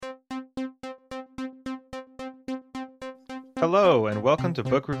Hello, and welcome to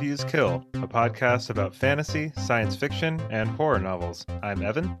Book Reviews Kill, a podcast about fantasy, science fiction, and horror novels. I'm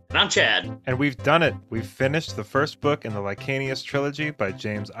Evan. And I'm Chad. And we've done it! We've finished the first book in the Licanius Trilogy by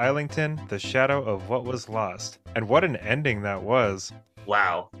James Islington, The Shadow of What Was Lost. And what an ending that was!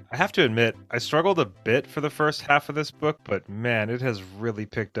 Wow. I have to admit, I struggled a bit for the first half of this book, but man, it has really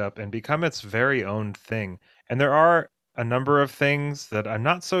picked up and become its very own thing. And there are a number of things that I'm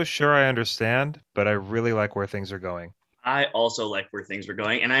not so sure I understand, but I really like where things are going. I also like where things are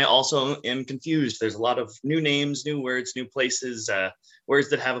going, and I also am confused. There's a lot of new names, new words, new places, words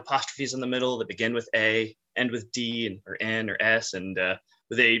that have apostrophes in the middle that begin with A, end with D, or N, or S, and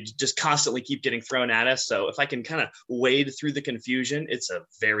they just constantly keep getting thrown at us. So if I can kind of wade through the confusion, it's a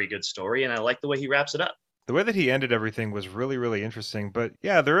very good story, and I like the way he wraps it up. The way that he ended everything was really, really interesting. But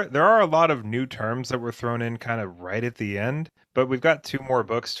yeah, there are a lot of new terms that were thrown in kind of right at the end. But we've got 2 more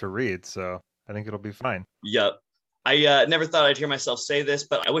books to read, so I think it'll be fine. Yep. I never thought I'd hear myself say this,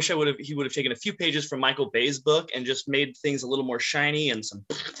 but I wish he would have taken a few pages from Michael Bay's book and just made things a little more shiny and some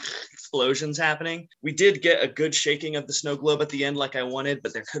explosions happening. We did get a good shaking of the snow globe at the end like I wanted,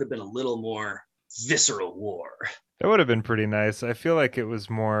 but there could have been a little more visceral war. That would have been pretty nice. I feel like it was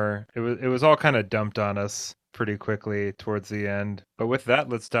all kind of dumped on us pretty quickly towards the end. But with that,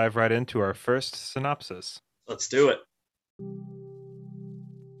 let's dive right into our first synopsis. Let's do it.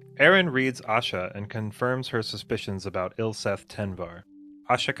 Erin reads Asha and confirms her suspicions about Ilseth Tenvar.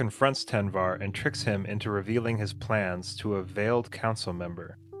 Asha confronts Tenvar and tricks him into revealing his plans to a veiled council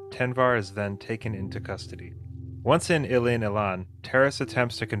member. Tenvar is then taken into custody. Once in Ilin Ilan, Terrace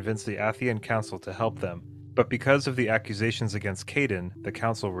attempts to convince the Athian council to help them, but because of the accusations against Caden, the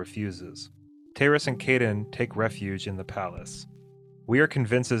council refuses. Terrace and Caden take refuge in the palace. Weir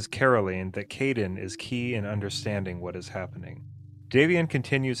convinces Caroline that Caden is key in understanding what is happening. Davian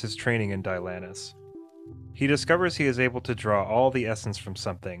continues his training in Dylannis. He discovers he is able to draw all the essence from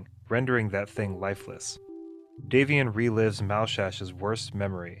something, rendering that thing lifeless. Davian relives Malshash's worst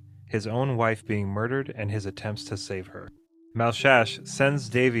memory, his own wife being murdered and his attempts to save her. Malshash sends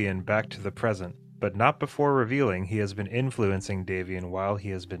Davian back to the present, but not before revealing he has been influencing Davian while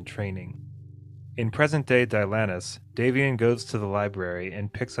he has been training. In present-day Dylannis, Davian goes to the library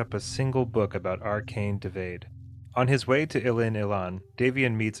and picks up a single book about arcane Devade. On his way to Ilin Ilan,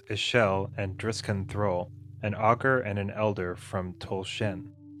 Davian meets Ishel and Driscan Thrall, an augur and an elder from Tol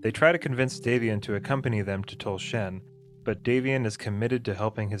Shen. They try to convince Davian to accompany them to Tol Shen, but Davian is committed to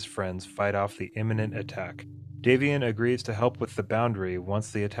helping his friends fight off the imminent attack. Davian agrees to help with the boundary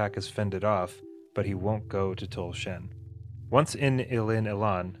once the attack is fended off, but he won't go to Tol Shen. Once in Ilin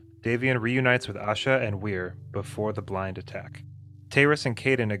Ilan, Davian reunites with Asha and Weir before the blind attack. Terrace and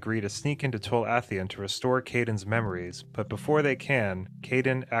Caden agree to sneak into Tol Athian to restore Caden's memories, but before they can,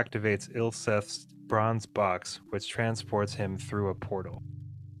 Caden activates Ilseth's bronze box, which transports him through a portal.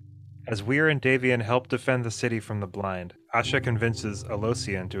 As Weir and Davian help defend the city from the blind, Asha convinces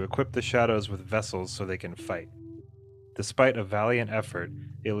Elosian to equip the shadows with vessels so they can fight. Despite a valiant effort,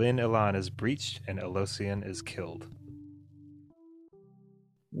 Ilin Ilan is breached and Elosian is killed.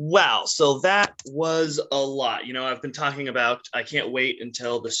 Wow, so that was a lot. I've been talking about I can't wait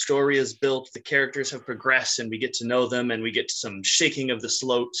until the story is built, the characters have progressed, and we get to know them, and we get some shaking of the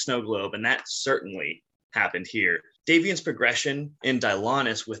snow globe, and that certainly happened here. Davian's progression in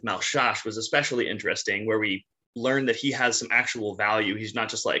Dylannis with Malshash was especially interesting, where we learn that he has some actual value. He's not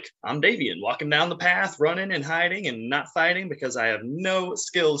just like, I'm Davian, walking down the path, running and hiding and not fighting because I have no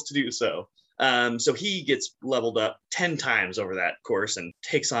skills to do so. So he gets leveled up 10 times over that course and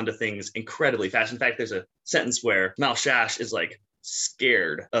takes on to things incredibly fast. In fact, there's a sentence where Malshash is like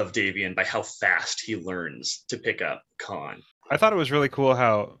scared of Davian by how fast he learns to pick up Khan. I thought it was really cool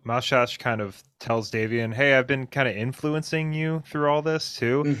how Malshash kind of tells Davian, hey, I've been kind of influencing you through all this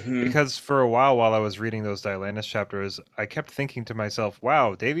too. Mm-hmm. Because for a while I was reading those Dylannis chapters, I kept thinking to myself,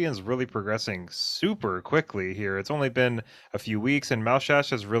 wow, Davian's really progressing super quickly here. It's only been a few weeks and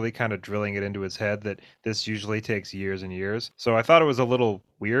Malshash is really kind of drilling it into his head that this usually takes years and years. So I thought it was a little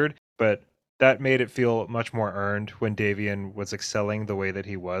weird, but that made it feel much more earned when Davian was excelling the way that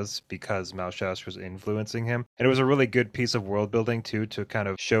he was because Malshash was influencing him. And it was a really good piece of world building too, to kind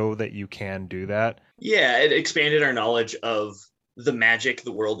of show that you can do that. Yeah, it expanded our knowledge of the magic,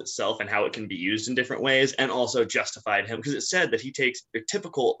 the world itself, and how it can be used in different ways, and also justified him because it said that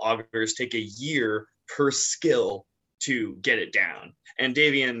typical augurs take a year per skill to get it down. And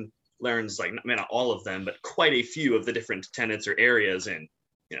Davian learns not all of them, but quite a few of the different tenets or areas in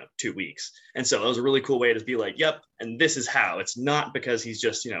 2 weeks. And so it was a really cool way to be like, yep, and this is how. It's not because he's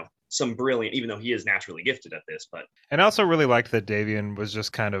just, some brilliant, even though he is naturally gifted at this. But and I also really liked that Davian was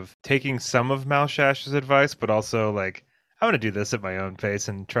just kind of taking some of Malshash's advice, but also like I'm gonna do this at my own pace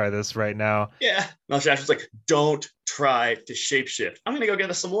and try this right now. Yeah. Melchizedek was like, don't try to shapeshift. I'm gonna go get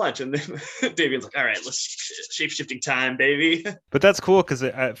us some lunch. And then Davian's like, all right, let's shapeshifting time, baby. But that's cool because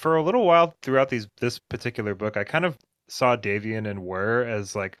for a little while throughout this particular book, I kind of saw Davian and Wur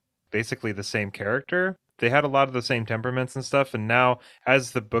as like basically the same character. They had a lot of the same temperaments and stuff, and now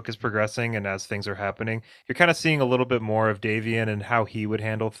as the book is progressing and as things are happening, you're kind of seeing a little bit more of Davian and how he would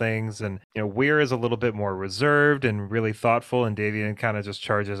handle things. And Weir is a little bit more reserved and really thoughtful, and Davian kind of just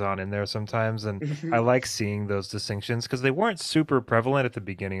charges on in there sometimes. And I like seeing those distinctions because they weren't super prevalent at the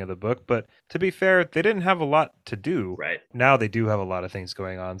beginning of the book, but to be fair, they didn't have a lot to do. Right. Now they do have a lot of things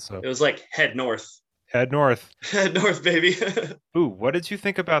going on. So it was like head north. Head north. Head north, baby. Ooh, what did you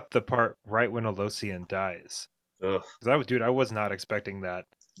think about the part right when Elocian dies? Because I was not expecting that.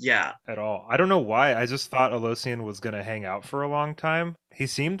 Yeah. At all. I don't know why. I just thought Elocian was going to hang out for a long time. He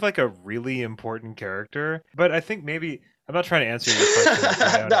seemed like a really important character, but I think maybe I'm not trying to answer your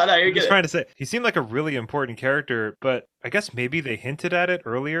question. No, you're I'm just good. trying to say he seemed like a really important character, but I guess maybe they hinted at it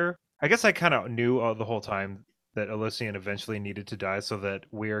earlier. I guess I kind of knew the whole time that Elocian eventually needed to die so that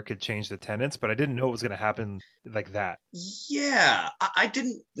Weir could change the tenets, but I didn't know it was going to happen like that. Yeah, I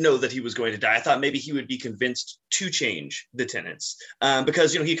didn't know that he was going to die. I thought maybe he would be convinced to change the tenets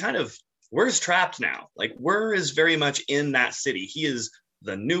because, he kind of, Weir's trapped now. Like, Weir is very much in that city. He is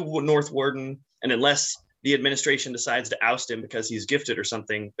the new North Warden, and unless the administration decides to oust him because he's gifted or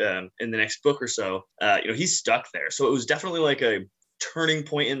something in the next book or so, he's stuck there. So it was definitely like a turning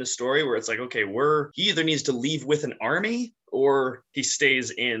point in the story where it's like, okay, he either needs to leave with an army or he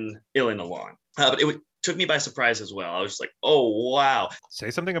stays in Illinalong. But it took me by surprise as well. I was just like, oh, wow. Say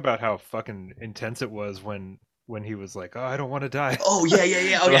something about how fucking intense it was when he was like, oh, I don't want to die. Oh,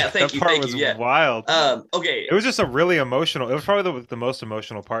 yeah. Oh, yeah. Thank you. That part was wild. Okay. It was just a really emotional. It was probably the most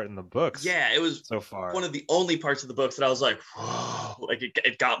emotional part in the books. Yeah, it was so far one of the only parts of the books that I was like, whoa, like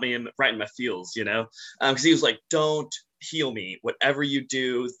it got me right in my feels, because he was like, don't heal me. Whatever you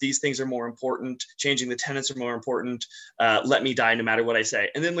do, these things are more important. Changing the tenets are more important. Let me die no matter what I say.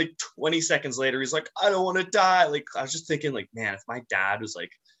 And then like 20 seconds later, he's like, I don't want to die. Like, I was just thinking like, man, if my dad was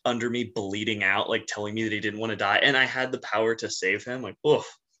like under me bleeding out, like telling me that he didn't want to die and I had the power to save him, like, oof,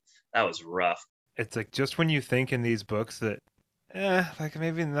 that was rough. It's like just when you think in these books that like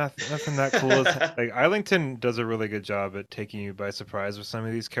maybe nothing that cool. Like Islington does a really good job at taking you by surprise with some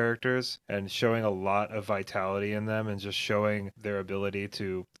of these characters and showing a lot of vitality in them and just showing their ability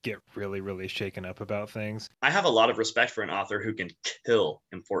to get really, really shaken up about things. I have a lot of respect for an author who can kill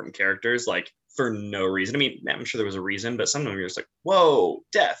important characters like for no reason. I mean, I'm sure there was a reason, but some of them you're just like, whoa,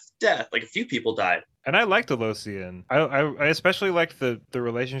 death. Like a few people died. And I liked Elocian. I especially liked the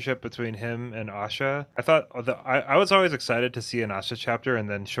relationship between him and Asha. I thought I was always excited to see an Asha chapter, and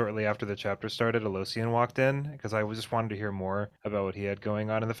then shortly after the chapter started, Elocian walked in because I just wanted to hear more about what he had going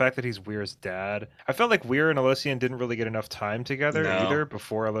on. And the fact that he's Weir's dad. I felt like Weir and Elocian didn't really get enough time together either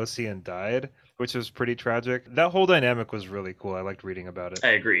before Elocian died, which was pretty tragic. That whole dynamic was really cool. I liked reading about it.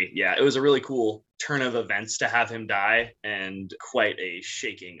 I agree. Yeah, it was a really cool turn of events to have him die and quite a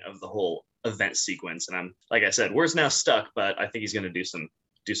shaking of the whole event sequence. And I'm, like I said, Weir's now stuck, but I think he's going to do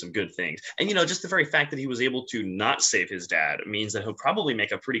some good things. And, just the very fact that he was able to not save his dad means that he'll probably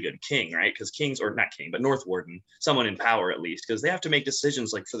make a pretty good king, right? Because kings, or not king, but North Warden, someone in power at least, because they have to make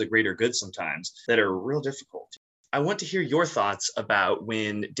decisions like for the greater good sometimes that are real difficult. I want to hear your thoughts about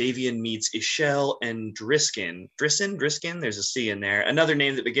when Davian meets Ishel and Driskin. Driskin, there's a C in there. Another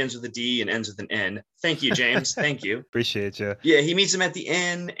name that begins with a D and ends with an N. Thank you, James. Thank you. Appreciate you. Yeah, he meets him at the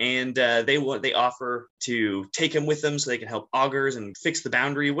inn, and they offer to take him with them so they can help augurs and fix the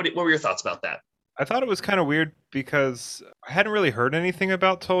boundary. What were your thoughts about that? I thought it was kind of weird because I hadn't really heard anything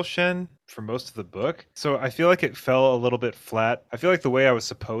about Tol Shen for most of the book. So I feel like it fell a little bit flat. I feel like the way I was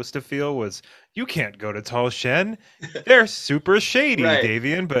supposed to feel was, you can't go to Tol Shen. They're super shady, right.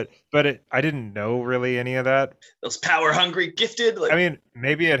 Davian. But I didn't know really any of that. Those power hungry, gifted. I mean,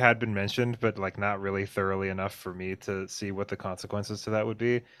 maybe it had been mentioned, but like not really thoroughly enough for me to see what the consequences to that would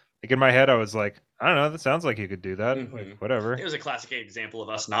be. Like in my head, I was like, I don't know, that sounds like you could do that. Mm-hmm. Like, whatever. It was a classic example of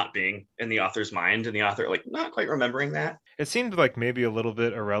us not being in the author's mind and the author like not quite remembering that. It seemed like maybe a little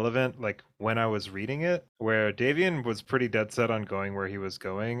bit irrelevant, like when I was reading it, where Davian was pretty dead set on going where he was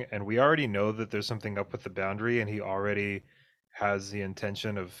going. And we already know that there's something up with the boundary and he already has the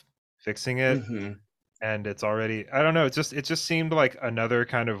intention of fixing it. Mm-hmm. And it's already, I don't know, it just seemed like another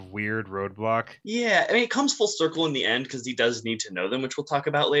kind of weird roadblock. Yeah, I mean, it comes full circle in the end because he does need to know them, which we'll talk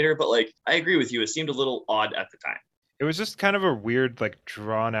about later. But like, I agree with you. It seemed a little odd at the time. It was just kind of a weird, like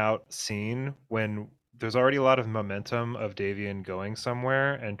drawn out scene when there's already a lot of momentum of Davian going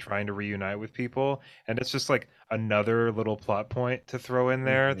somewhere and trying to reunite with people, and it's just like another little plot point to throw in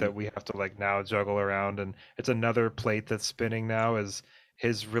there Mhm. that we have to like now juggle around, and it's another plate that's spinning now is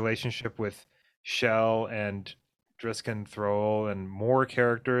his relationship with Shell and Driskin Thrall and more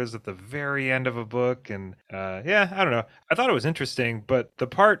characters at the very end of a book. And yeah, I don't know. I thought it was interesting, but the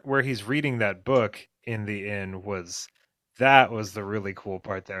part where he's reading that book in the inn was that was the really cool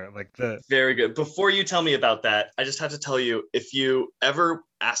part there. Like the Very good. Before you tell me about that, I just have to tell you, if you ever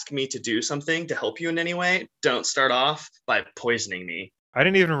ask me to do something to help you in any way, don't start off by poisoning me. I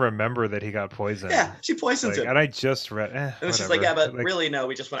didn't even remember that he got Yeah, poisoned. she poisons Like, him. and I just read, And then she's like, yeah, whatever. but Like, really, no,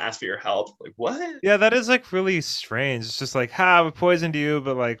 we just want to ask for your help. Like, what? yeah, that is like really strange. It's just like, ha, we poisoned you,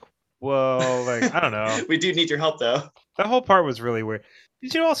 but like, well, like, I don't know. We do need your help, though. That whole part was really weird.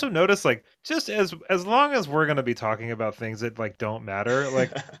 Did you also notice, like, just as long as we're gonna be talking about things that like don't matter,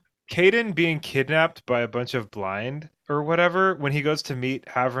 like Caden being kidnapped by a bunch of blind or whatever when he goes to meet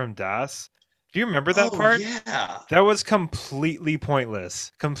Havram Das. Do you remember that Oh, part? yeah. That was completely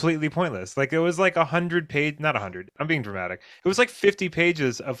pointless. Completely pointless. Like it was like 100 page, not 100. I'm being dramatic. It was like 50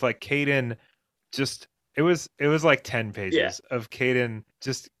 pages of like Caden just it was like 10 Yeah. pages of Caden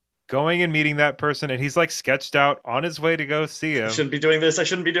just going and meeting that person, and he's like sketched out on his way to go see I him. shouldn't be doing this. I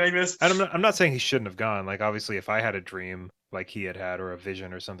shouldn't be doing this. And I'm not saying he shouldn't have gone. Like obviously if I had a dream like he had or a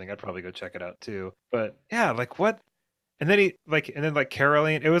vision or something, I'd probably go check it out too. But yeah, like what? And then like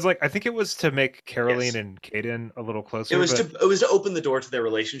Caroline, it was like I think it was to make Caroline Yes. and Caden a little It closer, was but to open the door to their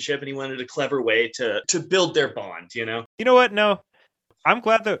relationship, and he wanted a clever way to build their bond. You know. you know what? No, I'm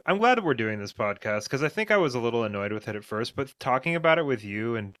glad that we're doing this podcast because I think I was a little annoyed with it at first, but talking about it with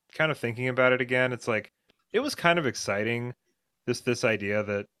you and kind of thinking about it again, it's like it was kind of exciting. This idea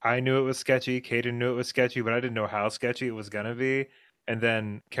that I knew it was sketchy, Caden knew it was sketchy, but I didn't know how sketchy it was gonna be. And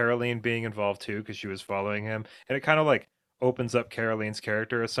then Caroline being involved too because she was following him, and it kind of like opens up Caroline's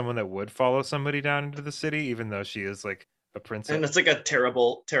character as someone that would follow somebody down into the city, even though she is like a princess. And that's like a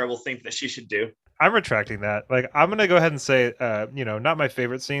terrible, terrible thing that she should do. I'm retracting that. Like, I'm gonna go ahead and say, not my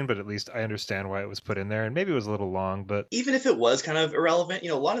favorite scene, but at least I understand why it was put in there, and maybe it was a little long, but Even if it was kind of irrelevant,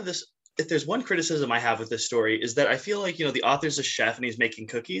 a lot of this, if there's one criticism I have with this story, is that I feel like, the author's a chef and he's making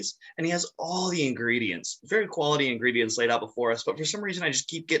cookies and he has all the ingredients, very quality ingredients laid out before us. But for some reason, I just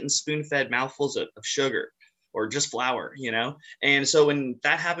keep getting spoon fed mouthfuls of sugar or just flour. And so when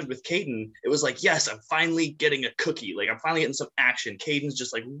that happened with Caden, it was like, yes, I'm finally getting a cookie. Like I'm finally getting some action. Caden's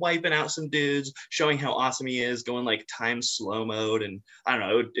just like wiping out some dudes, showing how awesome he is, going like time slow mode. And I don't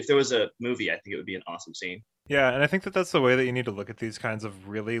know, if there was a movie, I think it would be an awesome scene. yeah, and I think that that's the way that you need to look at these kinds of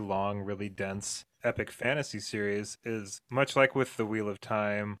really long, really dense epic fantasy series is much like with The Wheel of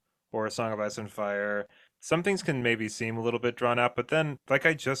Time or A Song of Ice and Fire. Some things can maybe seem a little bit drawn out, but then, like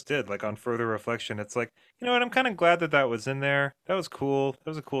I just did, like on further reflection, it's like, you know what, I'm kind of glad that that was in there. That was cool. That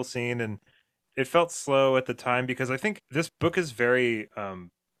was a cool scene, and it felt slow at the time because I think this book is very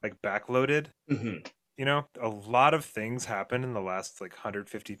like backloaded. Mm-hmm. A lot of things happen in the last like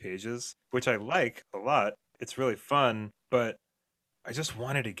 150 pages, which I like a lot. It's really fun, but I just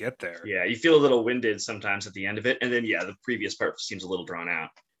wanted to get there. Yeah, you feel a little winded sometimes at the end of it. And then, yeah, the previous part seems a little drawn out.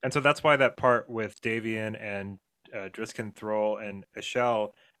 And so that's why that part with Davian and Driskin Thrall and Ashel,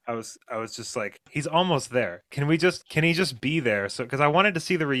 I was just like, he's almost there. Can he just be there? So because I wanted to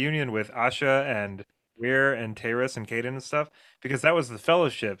see the reunion with Asha and Weir and Taris and Caden and stuff, because that was the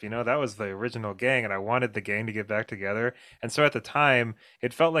fellowship, that was the original gang, and I wanted the gang to get back together. And so at the time,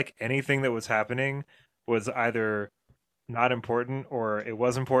 it felt like anything that was happening was either not important or it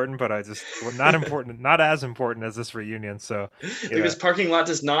was important, but I just well, not important, not as important as this reunion. So Like yeah, this parking lot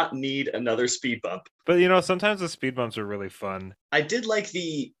does not need another speed bump. but sometimes the speed bumps are really fun. I did like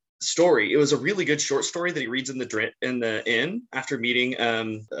the story. It was a really good short story that he reads in the inn after meeting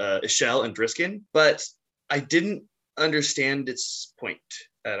Ishel and Driskin, but I didn't understand its point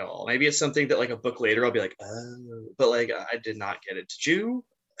at all. Maybe it's something that like a book later I'll be like, oh, but like I did not get it. Did you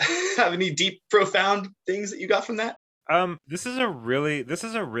have any deep, profound things that you got from that? This is a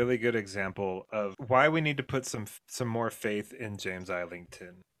really good example of why we need to put some more faith in James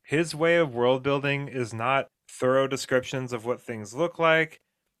Islington. His way of world building is not thorough descriptions of what things look like.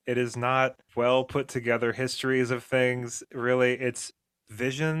 It is not well put together histories of things. Really, it's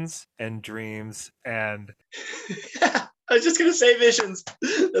visions and dreams, and I was just gonna say visions.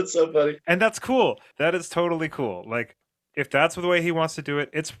 That's so funny. that's cool. That is totally cool. Like if that's the way he wants to do it,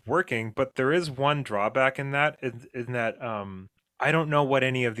 it's working. But there is one drawback in that I don't know what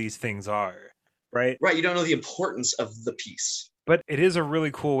any of these things are, right? Right, you don't know the importance of the piece. But it is a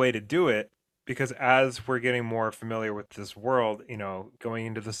really cool way to do it. because as we're getting more familiar with this world, going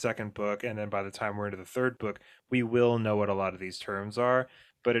into the second book, and then by the time we're into the third book, we will know what a lot of these terms are.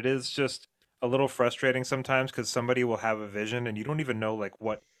 But it is just a little frustrating sometimes because somebody will have a vision and you don't even know like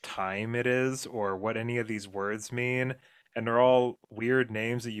what time it is or what any of these words mean. And they're all weird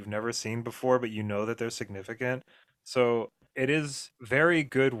names that you've never seen before, but you know that they're significant. So it is very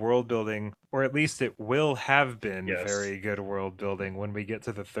good world building, or at least it will have been Yes. very good world building when we get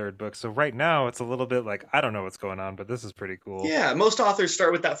to the third book. So right now it's a little bit like, I don't know what's going on, but this is pretty cool. Yeah, most authors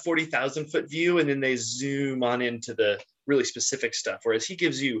start with that 40,000 foot view and then they zoom on into the really specific stuff. Whereas he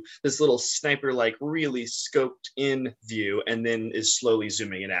gives you this little sniper, like really scoped in view and then is slowly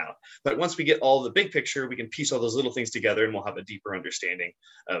zooming it out. But once we get all the big picture, we can piece all those little things together and we'll have a deeper understanding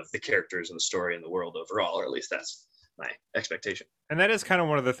of the characters and the story and the world overall, or at least that's my expectation. And that is kind of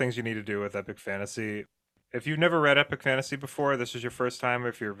one of the things you need to do with epic fantasy. If you've never read epic fantasy before, this is your first time,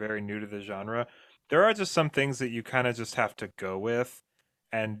 if you're very new to the genre, there are just some things that you kind of just have to go with.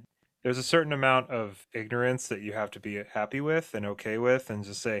 And there's a certain amount of ignorance that you have to be happy with and okay with and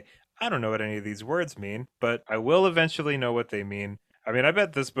just say, I don't know what any of these words mean, but I will eventually know what they mean. I mean, I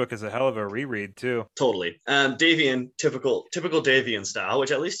bet this book is a hell of a reread too. Totally. Davian, typical Davian style,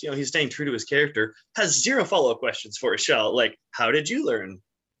 which at least he's staying true to his character, has zero follow-up questions for Shell. Like, how did you learn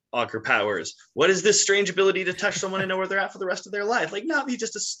augur powers? What is this strange ability to touch someone and know where they're at for the rest of their life? Like, no, he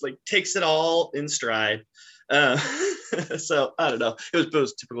just like takes it all in stride. Uh, so I don't know. It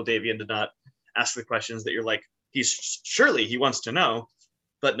was typical Davian to not ask the questions that you're like, surely he wants to know,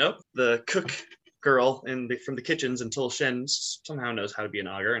 but nope. The cook girl from the kitchens until Shen somehow knows how to be an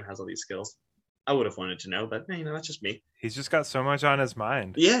augur and has all these skills. I would have wanted to know, but that's just me. He's just got so much on his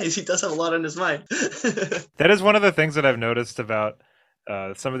mind. Yeah, he does have a lot on his mind. That is one of the things that I've noticed about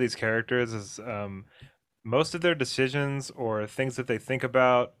some of these characters is most of their decisions or things that they think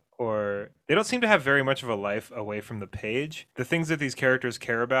about, or they don't seem to have very much of a life away from the page. The things that these characters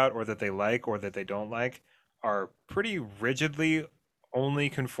care about or that they like or that they don't like are pretty rigidly only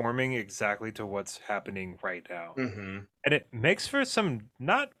conforming exactly to what's happening right now. Mm-hmm. And it makes for some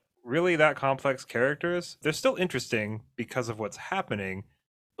not really that complex characters. They're still interesting because of what's happening,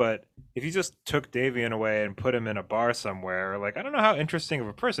 but if you just took Davian away and put him in a bar somewhere, like, I don't know how interesting of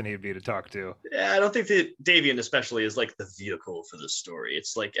a person he'd be to talk to. Yeah, I don't think that Davian especially is like the vehicle for the story.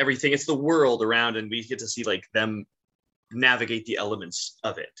 It's like everything, it's the world around, and we get to see like them navigate the elements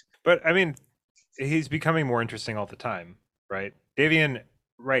of it. But I mean, he's becoming more interesting all the time, right? Davian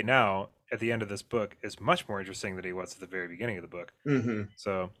right now at the end of this book is much more interesting than he was at the very beginning of the book. Mm-hmm.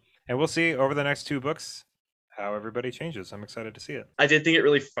 So, and we'll see over the next two books how everybody changes. I'm excited to see it. I did think it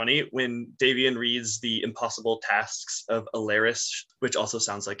really funny when Davian reads the impossible tasks of Alaris, which also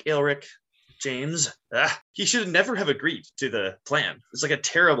sounds like Aelric. James, he should never have agreed to the plan. It's like a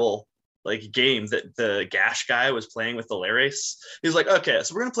terrible like game that the Gash guy was playing with Alaris. He's like, okay,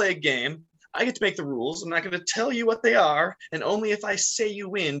 so we're gonna play a game. I get to make the rules. I'm not going to tell you what they are. And only if I say you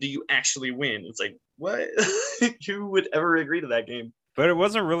win, do you actually win. It's like, what? Who would ever agree to that game? But it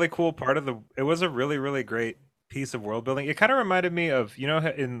was a really cool part of it was a really, really great piece of world building. It kind of reminded me of,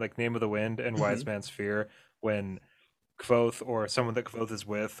 in like Name of the Wind and Wise Man's Fear, when Kvothe or someone that Kvothe is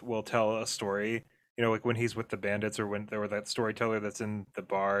with will tell a story, like when he's with the bandits or when there were that storyteller that's in the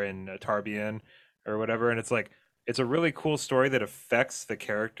bar in Tarbian or whatever. And it's like, it's a really cool story that affects the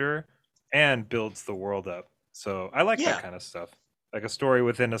character and builds the world up. So I like that kind of stuff. Like a story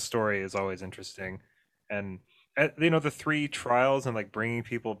within a story is always interesting. And the three trials and like bringing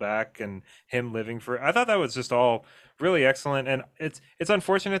people back and him living for, I thought that was just all really excellent. And it's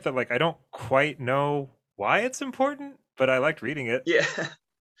unfortunate that like I don't quite know why it's important, but I liked reading it. Yeah.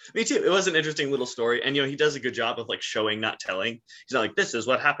 Me too. It was an interesting little story. And, he does a good job of like showing, not telling. He's not like, this is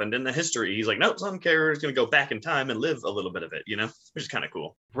what happened in the history. He's like, no, some character is going to go back in time and live a little bit of it, which is kind of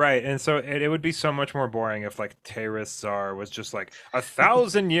cool. Right. And so it would be so much more boring if like Teras Czar was just like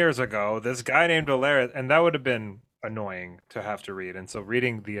 1,000 years ago, this guy named Alaris, and that would have been annoying to have to read. And so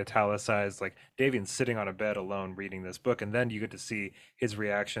reading the italicized, like Davian's sitting on a bed alone reading this book, and then you get to see his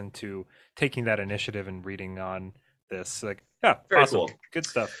reaction to taking that initiative and reading on this. Like, yeah, very awesome. Cool. Good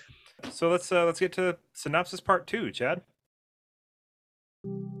stuff. So let's get to synopsis part 2, Chad.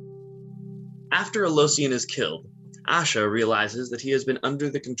 After Elocian is killed, Asha realizes that he has been under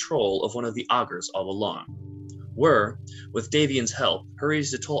the control of one of the augurs all along. Whir, with Davian's help, hurries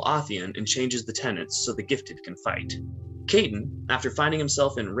to Tol Athian and changes the tenets so the gifted can fight. Caden, after finding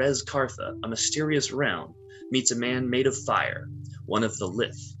himself in Res Kartha, a mysterious realm, meets a man made of fire, one of the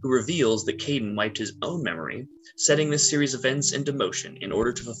Lith, who reveals that Caden wiped his own memory, setting this series of events into motion in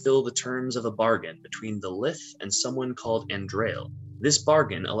order to fulfill the terms of a bargain between the Lith and someone called Andrael. This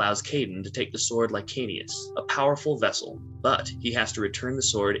bargain allows Caden to take the sword Licanius, a powerful vessel, but he has to return the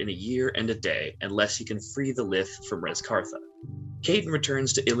sword in a year and a day unless he can free the Lith from Rescartha. Caden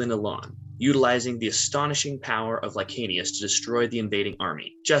returns to Ilin Elan, utilizing the astonishing power of Licanius to destroy the invading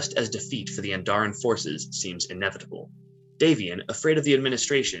army, just as defeat for the Andaran forces seems inevitable. Davian, afraid of the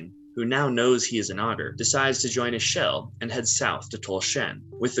administration, who now knows he is an otter, decides to join his shell and heads south to Tol Shen,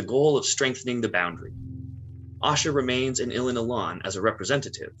 with the goal of strengthening the boundary. Asha remains in Ilin Elan as a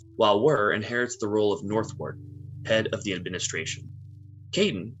representative, while Wur inherits the role of Northward, head of the administration.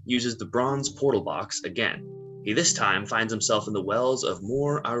 Caden uses the bronze portal box again. He this time finds himself in the wells of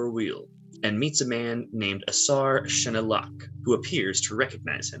Mor Aruil and meets a man named Asar Shenelak, who appears to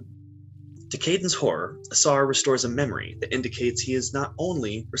recognize him. To Caden's horror, Asar restores a memory that indicates he is not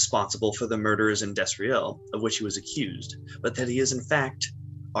only responsible for the murders in Desriel, of which he was accused, but that he is in fact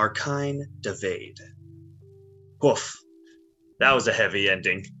Arkine Davade. Woof. That was a heavy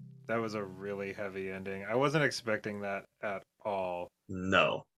ending. That was a really heavy ending. I wasn't expecting that at all.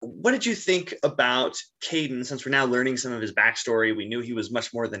 No. What did you think about Caden, since we're now learning some of his backstory? We knew he was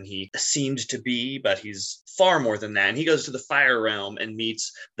much more than he seemed to be, but he's far more than that. And he goes to the Fire Realm and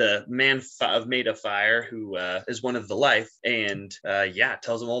meets the man made of fire, who is one of the life, and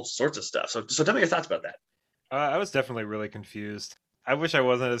tells him all sorts of stuff. So tell me your thoughts about that. I was definitely really confused. I wish I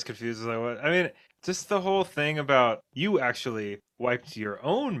wasn't as confused as I was. I mean, just the whole thing about you actually wiped your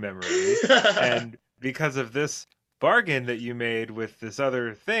own memory, and because of this bargain that you made with this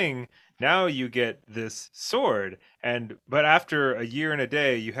other thing, now you get this sword. But after a year and a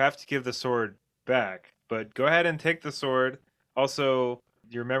day, you have to give the sword back. But go ahead and take the sword. Also,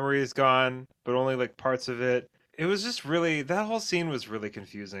 your memory is gone, but only like parts of it. It was just really, that whole scene was really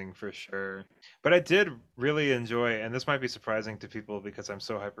confusing for sure. But I did really enjoy, and this might be surprising to people because I'm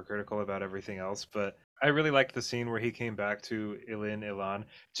so hypercritical about everything else, but I really liked the scene where he came back to Ilin Elan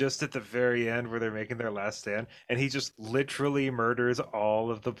just at the very end where they're making their last stand, and he just literally murders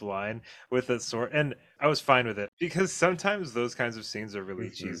all of the blind with a sword. And I was fine with it because sometimes those kinds of scenes are really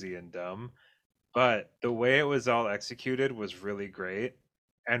cheesy and dumb, but the way it was all executed was really great.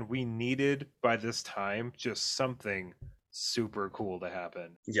 And we needed by this time just something super cool to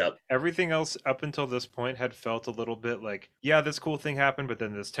happen. Yep. Everything else up until this point had felt a little bit like, yeah, this cool thing happened, but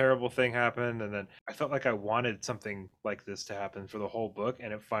then this terrible thing happened. And then I felt like I wanted something like this to happen for the whole book.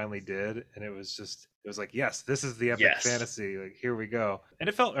 And it finally did. And it was like, yes, this is the epic fantasy. Like, here we go. And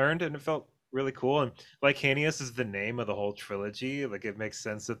it felt earned and it felt really cool. And Licanius is the name of the whole trilogy. Like, it makes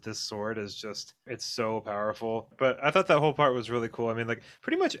sense that this sword is just, it's so powerful. But I thought that whole part was really cool. I mean, like,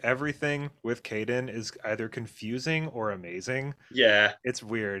 pretty much everything with Caden is either confusing or amazing. Yeah. It's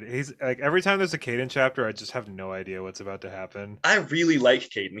weird. He's like, every time there's a Caden chapter, I just have no idea what's about to happen. I really like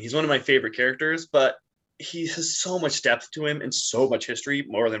Caden. He's one of my favorite characters, but he has so much depth to him and so much history,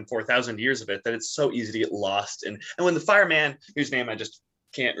 more than 4,000 years of it, that it's so easy to get lost. And when the fireman, whose name I just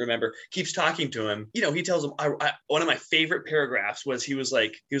can't remember, keeps talking to him, he tells him, one of my favorite paragraphs was he was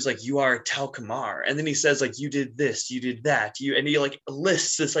like you are Tal Kamar, and then he says, like, you did this, you did that, and he like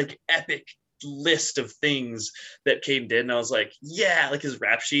lists this like epic list of things that Caden did, and I was like, yeah, like his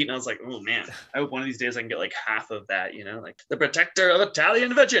rap sheet, and I was like, oh man, I hope one of these days I can get like half of that, like the protector of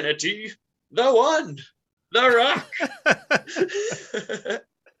Italian virginity, the one, the rock.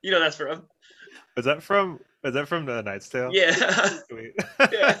 That's from. Is that from The Knight's Tale? Yeah.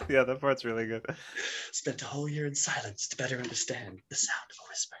 Yeah. Yeah, that part's really good. Spent a whole year in silence to better understand the sound of a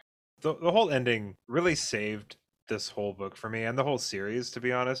whisper. The whole ending really saved this whole book for me and the whole series, to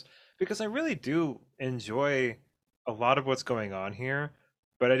be honest, because I really do enjoy a lot of what's going on here,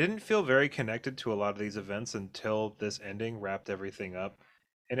 but I didn't feel very connected to a lot of these events until this ending wrapped everything up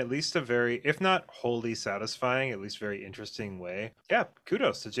in at least a very, if not wholly satisfying, at least very interesting way. Yeah,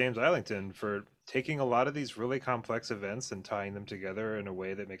 kudos to James Islington for taking a lot of these really complex events and tying them together in a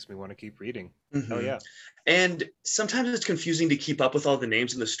way that makes me want to keep reading. Mm-hmm. Oh yeah. And sometimes it's confusing to keep up with all the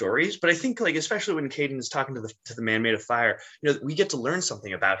names in the stories, but I think, like, especially when Caden is talking to the man made of fire, we get to learn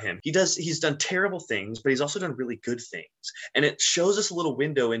something about him. He's done terrible things, but he's also done really good things. And it shows us a little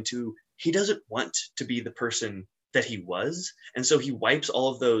window into, he doesn't want to be the person that he was, and so he wipes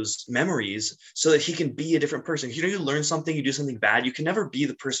all of those memories so that he can be a different person. You learn something, you do something bad, you can never be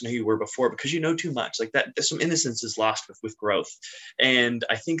the person who you were before because you know too much. Like that, some innocence is lost with growth. And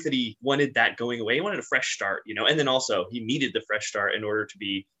I think that he wanted that going away. He wanted a fresh start, and then also he needed the fresh start in order to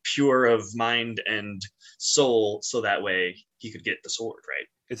be pure of mind and soul, so that way he could get the sword, right?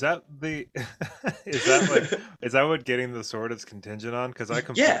 Is that is that what getting the sword is contingent on? Because I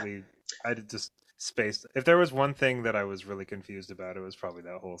completely, I just spaced. If there was one thing that I was really confused about, it was probably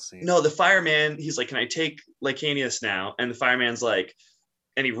that whole scene. No, the fireman, he's like, can I take Licanius now? And the fireman's like,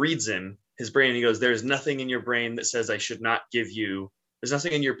 and he reads his brain, and he goes, there's nothing in your brain that says I should not give you, there's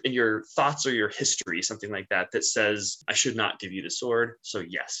nothing in your thoughts or your history, something like that, that says I should not give you the sword. So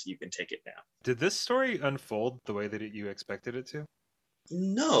yes, you can take it now. Did this story unfold the way that you expected it to?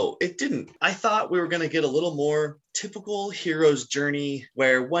 No, it didn't. I thought we were going to get a little more typical hero's journey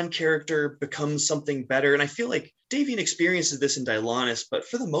where one character becomes something better. And I feel like Davian experiences this in Dylanus, but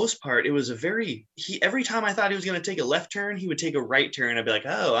for the most part, it was every time I thought he was going to take a left turn, he would take a right turn. I'd be like,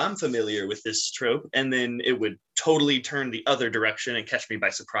 oh, I'm familiar with this trope. And then it would totally turn the other direction and catch me by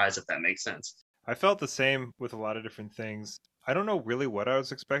surprise, if that makes sense. I felt the same with a lot of different things. I don't know really what I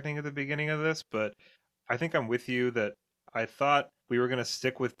was expecting at the beginning of this, but I think I'm with you that I thought we were going to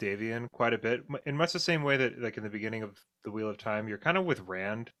stick with Davian quite a bit, in much the same way that, like in the beginning of the Wheel of Time, you're kind of with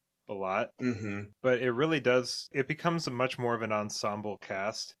Rand a lot, but it really does. It becomes a much more of an ensemble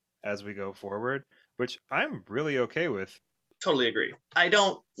cast as we go forward, which I'm really okay with. Totally agree. I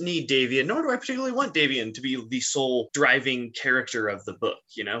don't need Davian, nor do I particularly want Davian to be the sole driving character of the book.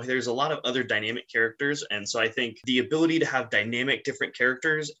 You know, there's a lot of other dynamic characters. And so I think the ability to have dynamic different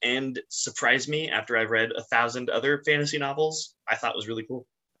characters and surprise me after I've read 1,000 other fantasy novels, I thought was really cool.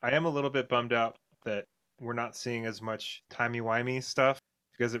 I am a little bit bummed out that we're not seeing as much timey-wimey stuff,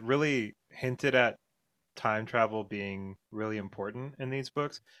 because it really hinted at time travel being really important in these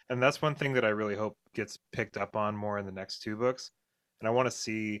books. And that's one thing that I really hope gets picked up on more in the next two books. And I want to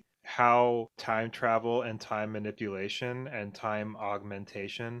see how time travel and time manipulation and time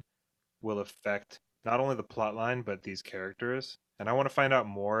augmentation will affect not only the plot line but these characters. And I want to find out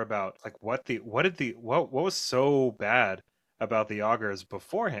more about like what was so bad about the augurs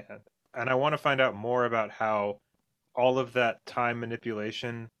beforehand. And I want to find out more about how all of that time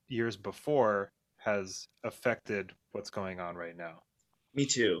manipulation years before has affected what's going on right now. Me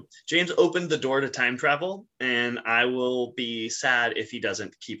too. James opened the door to time travel, and I will be sad if he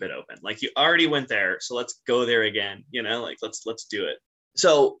doesn't keep it open. Like, you already went there, so let's go there again. You know, like let's do it.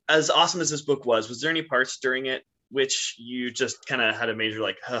 So, as awesome as this book was there any parts during it which you just kind of had a major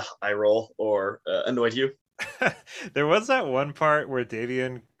like eye roll or annoyed you? There was that one part where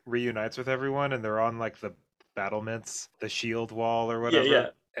Davian reunites with everyone, and they're on like the battlements, the shield wall or whatever. Yeah.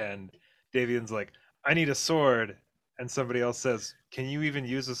 And Davian's like, I need a sword. And somebody else says, can you even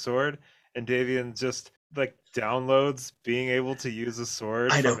use a sword? And Davian just like downloads being able to use a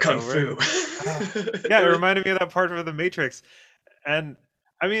sword. I know, Kung Fu. Yeah, it reminded me of that part of The Matrix. And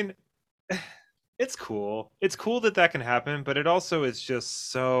I mean, it's cool. It's cool that can happen, but it also is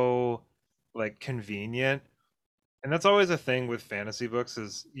just so like convenient. And that's always a thing with fantasy books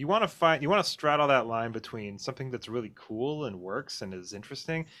is you want to straddle that line between something that's really cool and works and is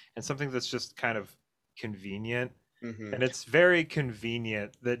interesting and something that's just kind of convenient. And it's very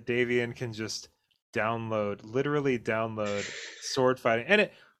convenient that Davian can just literally download sword fighting. And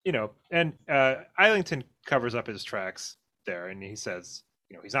it, and Eilington covers up his tracks there, and he says,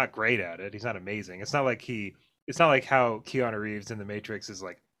 he's not great at it. He's not amazing. It's not like how Keanu Reeves in The Matrix is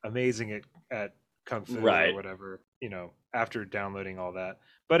like amazing at Kung Fu or whatever, after downloading all that.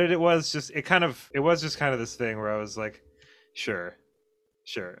 But it was just kind of this thing where I was like, sure.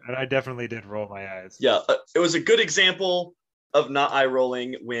 And I definitely did roll my eyes. Yeah, it was a good example of not eye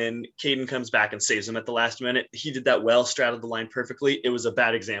rolling when Caden comes back and saves him at the last minute. He did that well, straddled the line perfectly. It was a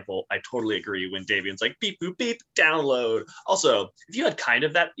bad example. I totally agree when Davian's like, beep, boop, beep, download. Also, if you had kind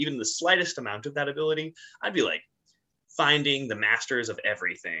of that, even the slightest amount of that ability, I'd be like, finding the masters of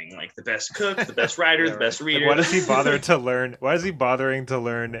everything, like the best cook, the best writer, the best reader. Why does he bother to learn? Why is he bothering to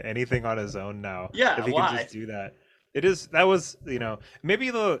learn anything on his own now? Yeah, if he can just do that. Maybe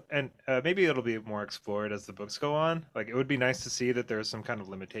it'll be more explored as the books go on. Like, it would be nice to see that there's some kind of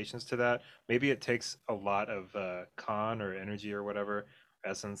limitations to that. Maybe it takes a lot of con or energy or whatever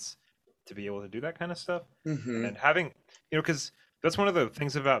essence to be able to do that kind of stuff. And having, because that's one of the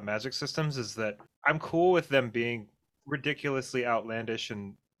things about magic systems is that I'm cool with them being ridiculously outlandish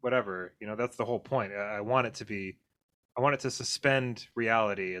and whatever. That's the whole point. I want it to suspend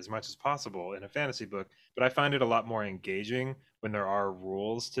reality as much as possible in a fantasy book, but I find it a lot more engaging when there are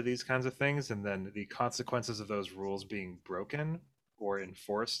rules to these kinds of things, and then the consequences of those rules being broken or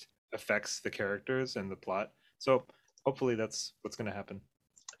enforced affects the characters and the plot. So hopefully that's what's going to happen.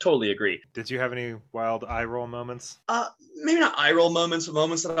 Totally agree. Did you have any wild eye roll moments? Maybe not eye roll moments, but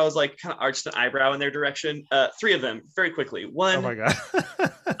moments that I was like kind of arched an eyebrow in their direction. 3 of them, very quickly. One. Oh my god.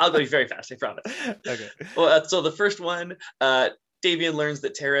 I'll go very fast, I promise. Okay. Well, so the first one, Davian learns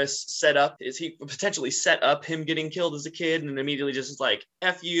that he potentially set up him getting killed as a kid, and immediately just is like,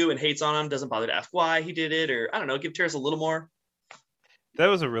 F you, and hates on him, doesn't bother to ask why he did it, or I don't know, give Terrace a little more. That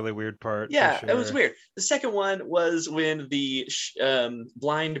was a really weird part. Yeah, for sure. It was weird. The second one was when the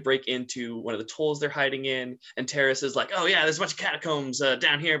blind break into one of the tunnels they're hiding in, and Terrace is like, oh yeah, there's a bunch of catacombs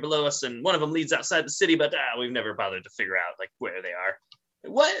down here below us, and one of them leads outside the city, but we've never bothered to figure out like where they are.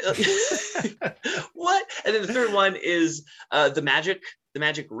 What? What? And then the third one is the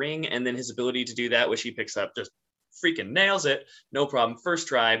magic ring, and then his ability to do that, which he picks up, just freaking nails it. No problem. First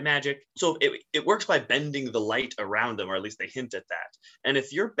try, magic. So it works by bending the light around them, or at least they hint at that. And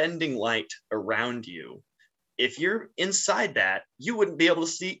if you're bending light around you, if you're inside that, you wouldn't be able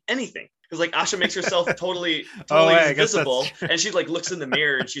to see anything. Because like Asha makes herself totally invisible, and she like looks in the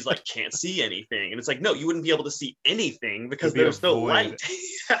mirror and she's like, can't see anything. And it's like, no, you wouldn't be able to see anything because there's no light.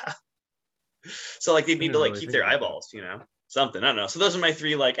 Yeah. So like they need to like keep their eyeballs, something. I don't know. So those are my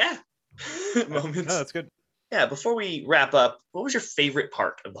three like moments. No, that's good. Yeah, before we wrap up, what was your favorite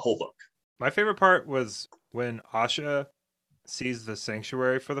part of the whole book? My favorite part was when Asha sees the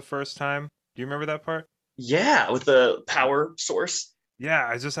sanctuary for the first time. Do you remember that part? Yeah, with the power source.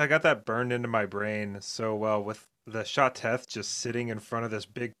 Yeah, I got that burned into my brain so well, with the Shateth just sitting in front of this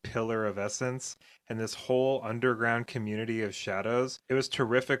big pillar of essence and this whole underground community of shadows. It was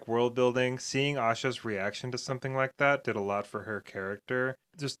terrific world building. Seeing Asha's reaction to something like that did a lot for her character.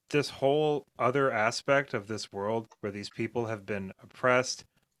 Just this whole other aspect of this world where these people have been oppressed,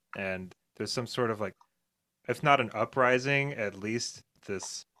 and there's some sort of like, if not an uprising, at least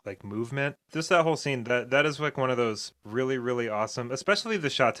this like movement. Just that whole scene, that is like one of those really, really awesome, especially the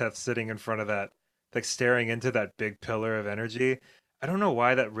Shateth sitting in front of that, like staring into that big pillar of energy. I don't know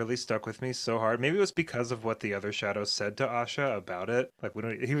why that really stuck with me so hard. Maybe it was because of what the other shadows said to Asha about it. Like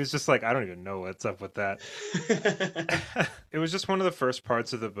he was just like, I don't even know what's up with that. It was just one of the first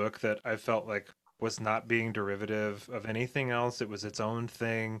parts of the book that I felt like was not being derivative of anything else. It was its own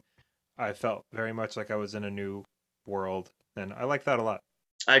thing. I felt very much like I was in a new world, and I like that a lot.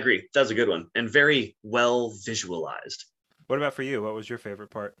 I agree. That was a good one and very well visualized. What about for you? What was your favorite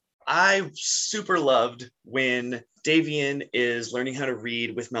part? I super loved when Davian is learning how to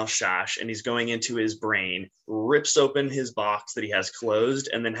read with Malshash, and he's going into his brain, rips open his box that he has closed,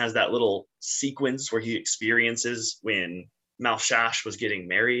 and then has that little sequence where he experiences when Malshash was getting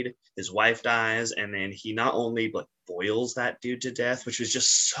married, his wife dies, and then he not only like boils that dude to death, which was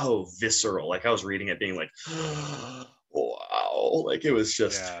just so visceral. Like I was reading it being like, wow, like it was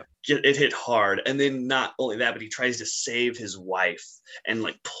just, it hit hard. And then not only that, but he tries to save his wife and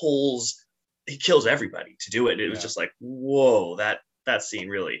like he kills everybody to do it. It was just like, whoa, that scene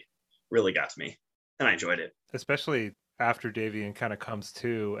really, really got to me, and I enjoyed it. Especially after Davian kind of comes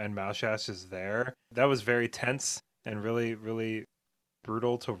to and Malshash is there. That was very tense and really, really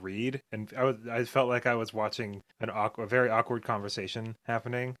brutal to read, and I felt like I was watching a very awkward conversation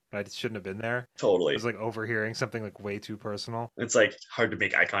happening. I shouldn't have been there. Totally. I was like overhearing something like way too personal. It's like hard to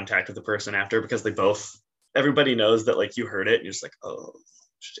make eye contact with the person after, because everybody knows that like you heard it and you're just like, oh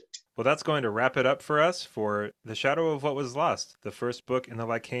shit. Well, that's going to wrap it up for us for The Shadow of What Was Lost, the first book in the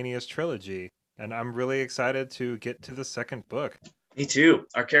Licanius trilogy, and I'm really excited to get to the second book. Me too.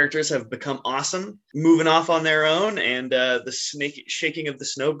 Our characters have become awesome, moving off on their own, and the shaking of the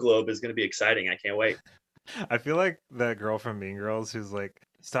snow globe is going to be exciting. I can't wait. I feel like that girl from Mean Girls who's like,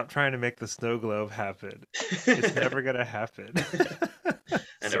 stop trying to make the snow globe happen. It's never going to happen.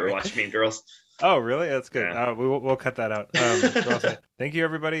 I never watched Mean Girls. Oh, really? That's good. Yeah. We'll cut that out. Thank you,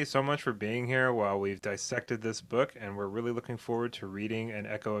 everybody, so much for being here while we've dissected this book, and we're really looking forward to reading An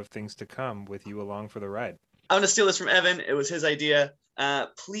Echo of Things to Come with you along for the ride. I'm going to steal this from Evan. It was his idea.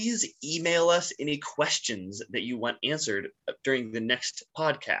 Please email us any questions that you want answered during the next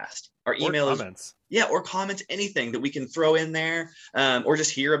podcast. Our email or comments. Or comments, anything that we can throw in there, or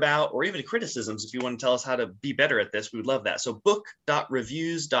just hear about, or even criticisms if you want to tell us how to be better at this. We would love that. So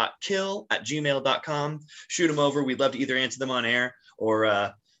book.reviews.kill@gmail.com. Shoot them over. We'd love to either answer them on air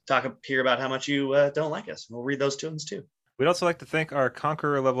or hear about how much you don't like us. We'll read those to us too. We'd also like to thank our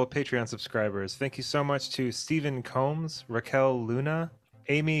Conqueror level Patreon subscribers. Thank you so much to Stephen Combs, Raquel Luna,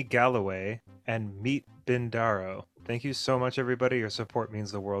 Amy Galloway, and Meet Bindaro. Thank you so much, everybody. Your support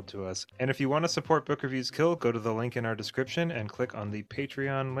means the world to us. And if you want to support Book Reviews Kill, go to the link in our description and click on the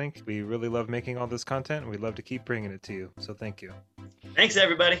Patreon link. We really love making all this content, and we'd love to keep bringing it to you. So thank you. Thanks,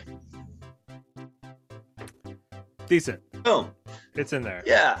 everybody. Decent. Boom. It's in there.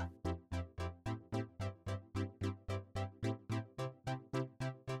 Yeah.